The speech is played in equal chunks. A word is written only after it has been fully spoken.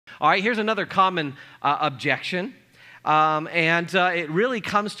All right, here's another common objection. It really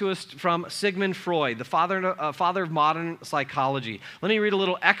comes to us from Sigmund Freud, the father of modern psychology. Let me read a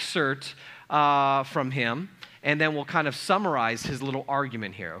little excerpt from him, and then we'll kind of summarize his little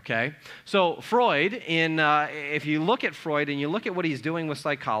argument here, okay? So Freud, if you look at Freud and you look at what he's doing with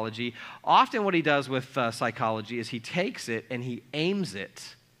psychology, often what he does with psychology is he takes it and he aims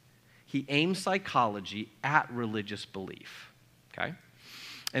it. He aims psychology at religious belief, okay?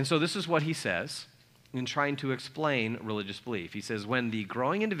 And so this is what he says in trying to explain religious belief. He says, when the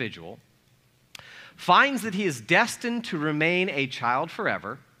growing individual finds that he is destined to remain a child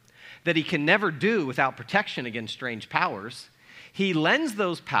forever, that he can never do without protection against strange powers, he lends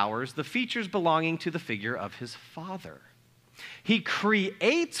those powers the features belonging to the figure of his father. He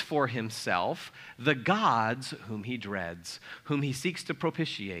creates for himself the gods whom he dreads, whom he seeks to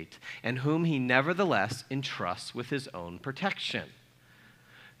propitiate, and whom he nevertheless entrusts with his own protection.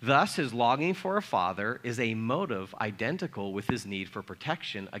 Thus, his longing for a father is a motive identical with his need for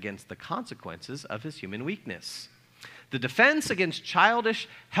protection against the consequences of his human weakness. The defense against childish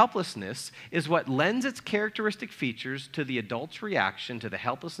helplessness is what lends its characteristic features to the adult's reaction to the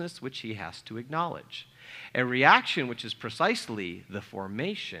helplessness which he has to acknowledge, a reaction which is precisely the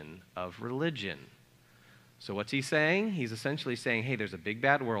formation of religion. So what's he saying? He's essentially saying, hey, there's a big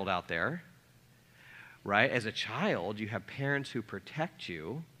bad world out there, right? As a child, you have parents who protect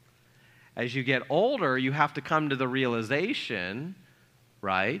you. As you get older, you have to come to the realization,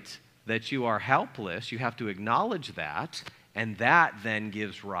 right, that you are helpless. You have to acknowledge that, and that then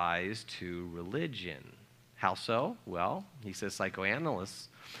gives rise to religion. How so? Well, he says psychoanalysis,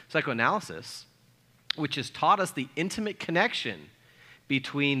 which has taught us the intimate connection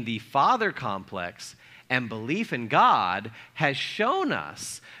between the father complex and belief in God, has shown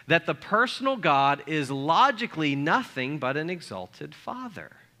us that the personal God is logically nothing but an exalted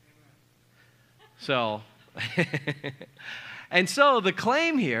father. So, and so the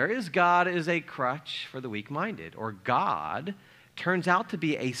claim here is God is a crutch for the weak-minded, or God turns out to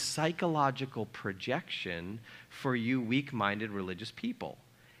be a psychological projection for you weak-minded religious people.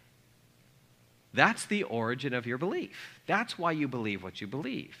 That's the origin of your belief. That's why you believe what you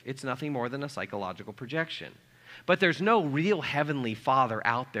believe. It's nothing more than a psychological projection. But there's no real heavenly father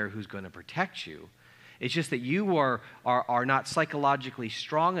out there who's going to protect you. It's just that you are not psychologically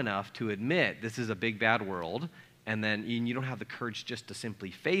strong enough to admit this is a big bad world, and then you don't have the courage just to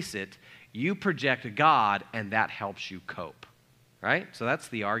simply face it. You project a God, and that helps you cope, right? So that's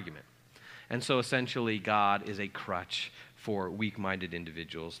the argument. And so essentially God is a crutch for weak-minded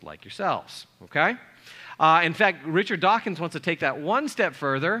individuals like yourselves, okay? In fact, Richard Dawkins wants to take that one step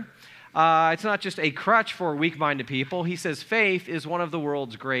further. It's not just a crutch for weak-minded people. He says faith is one of the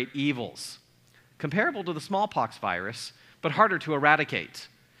world's great evils, comparable to the smallpox virus, but harder to eradicate.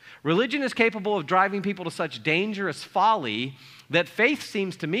 Religion is capable of driving people to such dangerous folly that faith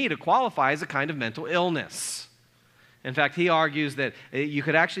seems to me to qualify as a kind of mental illness. In fact, he argues that you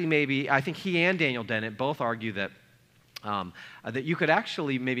could actually maybe, I think he and Daniel Dennett both argue that that you could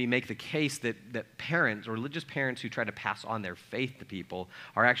actually maybe make the case that parents, or religious parents who try to pass on their faith to people,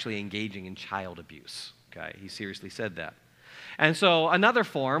 are actually engaging in child abuse. Okay, he seriously said that. And so another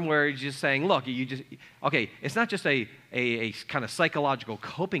form where he's just saying, look, it's not just a kind of psychological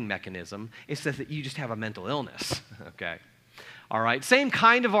coping mechanism, it's that you just have a mental illness, okay? All right, same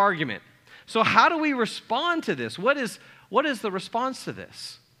kind of argument. So how do we respond to this? What is the response to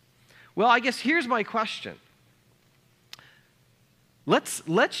this? Well, I guess here's my question. Let's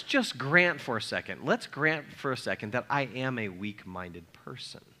just grant for a second. Let's grant for a second that I am a weak-minded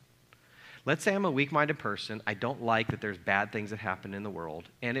person. Let's say I'm a weak-minded person. I don't like that there's bad things that happen in the world,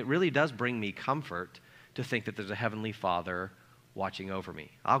 and it really does bring me comfort to think that there's a heavenly Father watching over me.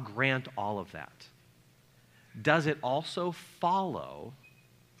 I'll grant all of that. Does it also follow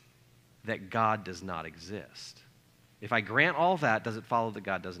that God does not exist? If I grant all that, does it follow that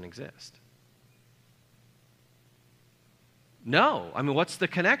God doesn't exist? No. I mean, what's the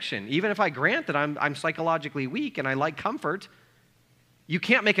connection? Even if I grant that I'm psychologically weak and I like comfort, you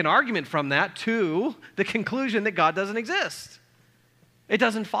can't make an argument from that to the conclusion that God doesn't exist. It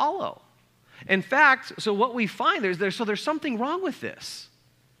doesn't follow. In fact, so what we find, there's something wrong with this.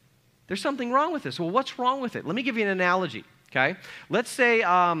 There's something wrong with this. Well, what's wrong with it? Let me give you an analogy, okay? Let's say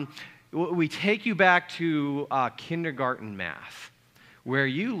we take you back to kindergarten math, where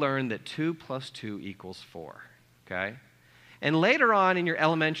you learn that 2 + 2 = 4, okay? And later on in your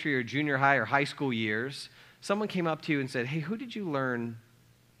elementary or junior high or high school years, someone came up to you and said, hey, who did you learn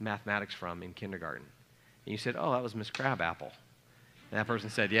mathematics from in kindergarten? And you said, oh, that was Miss Crabapple. And that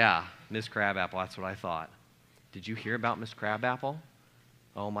person said, yeah, Miss Crabapple, that's what I thought. Did you hear about Miss Crabapple?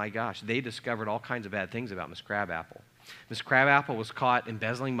 Oh my gosh, they discovered all kinds of bad things about Miss Crabapple. Miss Crabapple was caught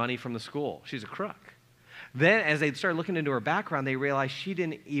embezzling money from the school. She's a crook. Then, as they started looking into her background, they realized she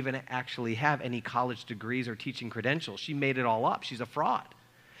didn't even actually have any college degrees or teaching credentials. She made it all up. She's a fraud.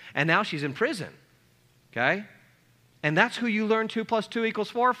 And now she's in prison, okay? And that's who you learn 2 + 2 =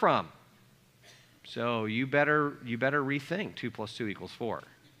 4 from. So you better rethink 2 + 2 = 4.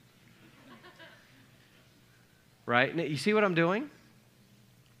 Right? You see what I'm doing?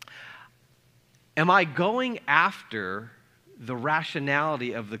 Am I going after the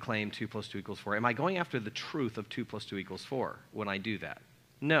rationality of the claim 2 + 2 = 4? Am I going after the truth of 2 + 2 = 4 when I do that?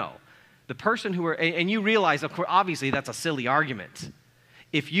 No. The person who and you realize, of course, obviously that's a silly argument.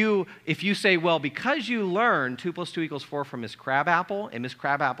 If you say, well, because you learned 2 + 2 = 4 from Miss Crabapple, and Miss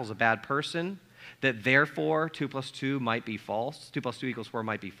Crabapple's a bad person, that therefore 2 + 2 might be false, 2 + 2 = 4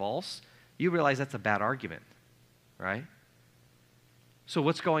 might be false, you realize that's a bad argument, right? So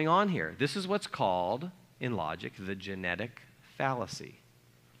what's going on here? This is what's called, in logic, the genetic fallacy,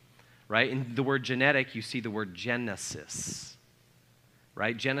 right? In the word genetic, you see the word genesis,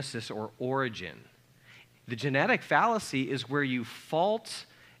 right? Genesis or origin. The genetic fallacy is where you fault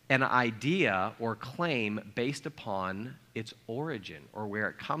an idea or claim based upon its origin or where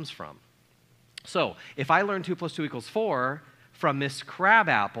it comes from. So if I learn 2 + 2 = 4 from Miss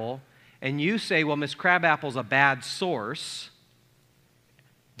Crabapple, and you say, well, Miss Crabapple's a bad source,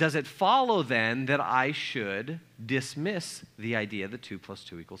 does it follow then that I should dismiss the idea that 2 +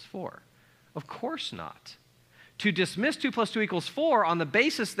 2 = 4? Of course not. To dismiss 2 + 2 = 4 on the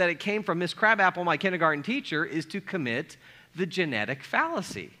basis that it came from Miss Crabapple, my kindergarten teacher, is to commit the genetic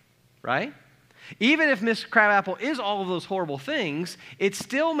fallacy, right? Even if Miss Crabapple is all of those horrible things, it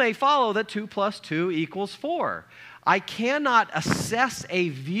still may follow that 2 + 2 = 4. I cannot assess a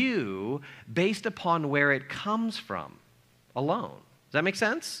view based upon where it comes from alone. Does that make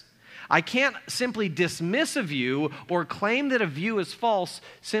sense? I can't simply dismiss a view or claim that a view is false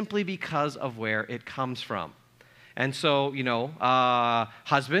simply because of where it comes from. And so,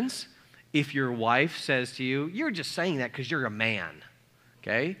 husbands, if your wife says to you, you're just saying that because you're a man,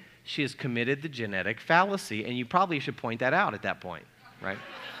 okay? She has committed the genetic fallacy, and you probably should point that out at that point, right?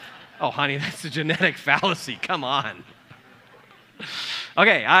 Oh, honey, that's the genetic fallacy. Come on.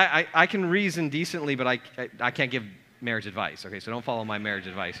 Okay, I can reason decently, but I can't give marriage advice. Okay, so don't follow my marriage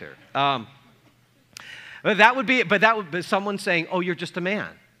advice here. But someone saying, "Oh, you're just a man.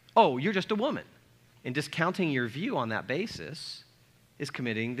 Oh, you're just a woman," and discounting your view on that basis is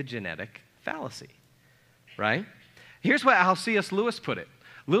committing the genetic fallacy, right? Here's how C.S. Lewis put it.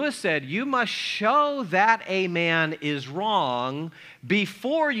 Lewis said, you must show that a man is wrong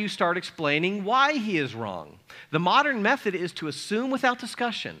before you start explaining why he is wrong. The modern method is to assume without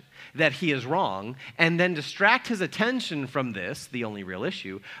discussion that he is wrong and then distract his attention from this, the only real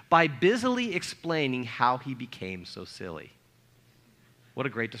issue, by busily explaining how he became so silly. What a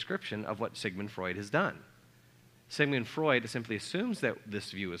great description of what Sigmund Freud has done. Sigmund Freud simply assumes that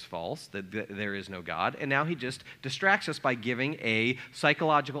this view is false, that there is no God, and now he just distracts us by giving a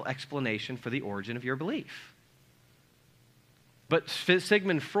psychological explanation for the origin of your belief. But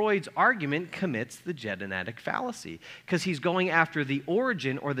Sigmund Freud's argument commits the genetic fallacy because he's going after the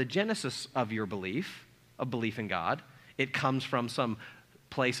origin or the genesis of your belief, of belief in God. It comes from some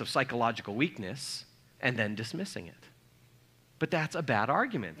place of psychological weakness and then dismissing it. But that's a bad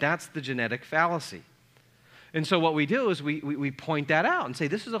argument. That's the genetic fallacy. And so what we do is we point that out and say,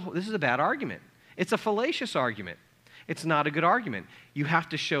 this is a bad argument. It's a fallacious argument. It's not a good argument. You have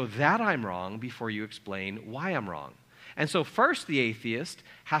to show that I'm wrong before you explain why I'm wrong. And so first the atheist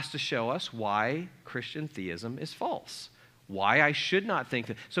has to show us why Christian theism is false, why I should not think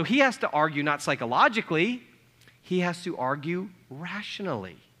that. So he has to argue not psychologically, he has to argue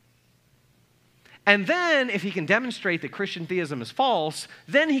rationally. And then, if he can demonstrate that Christian theism is false,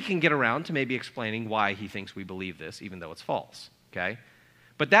 then he can get around to maybe explaining why he thinks we believe this, even though it's false, okay?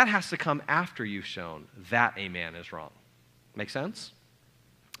 But that has to come after you've shown that a man is wrong. Make sense?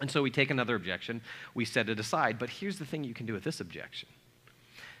 And so we take another objection, we set it aside, but here's the thing you can do with this objection.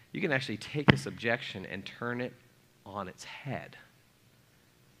 You can actually take this objection and turn it on its head.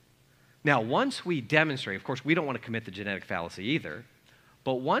 Now, once we demonstrate, of course, we don't want to commit the genetic fallacy either,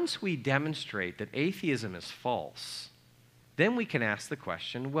 but once we demonstrate that atheism is false, then we can ask the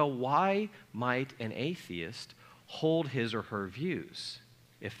question, well, why might an atheist hold his or her views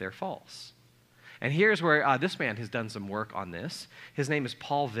if they're false? And here's where this man has done some work on this. His name is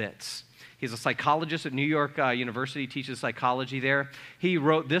Paul Vitz. He's a psychologist at New York University, teaches psychology there. He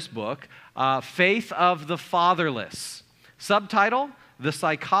wrote this book, Faith of the Fatherless. Subtitle, The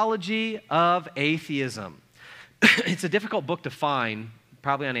Psychology of Atheism. It's a difficult book to find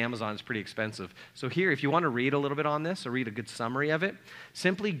Probably on Amazon, it's pretty expensive. So here, if you want to read a little bit on this or read a good summary of it,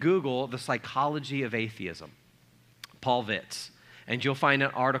 simply Google The Psychology of Atheism, Paul Vitz, and you'll find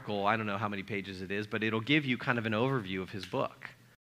an article. I don't know how many pages it is, but it'll give you kind of an overview of his book.